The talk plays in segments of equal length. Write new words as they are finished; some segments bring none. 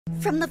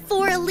From the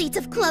 4 elite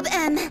of Club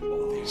M.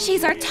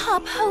 She's our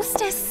top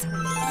hostess.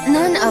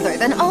 None other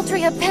than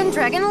Artoria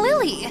Pendragon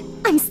Lily.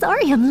 I'm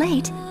sorry I'm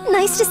late.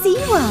 Nice to see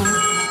you all.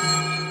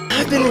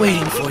 I've been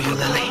waiting for you,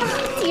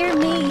 Lily. Dear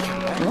me.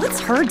 What's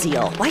her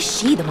deal? Why's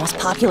she the most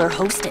popular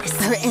hostess?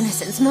 Her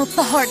innocence melts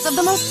the hearts of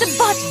the most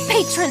debauched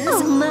patrons.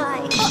 Oh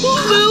my.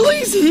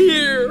 Lily's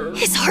here!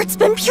 His heart's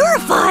been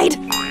purified!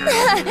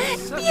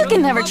 You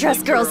can never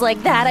trust girls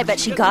like that. I bet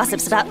she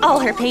gossips about all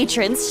her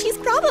patrons. She's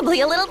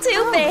probably a little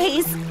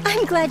two-faced.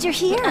 I'm glad you're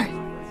here.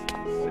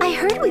 I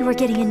heard we were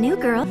getting a new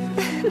girl.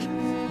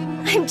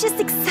 I'm just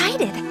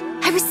excited.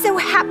 I was so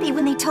happy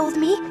when they told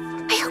me.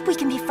 I hope we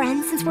can be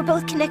friends since we're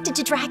both connected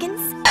to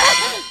dragons.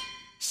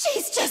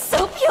 She's just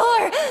so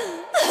pure.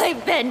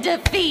 I've been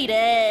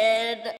defeated.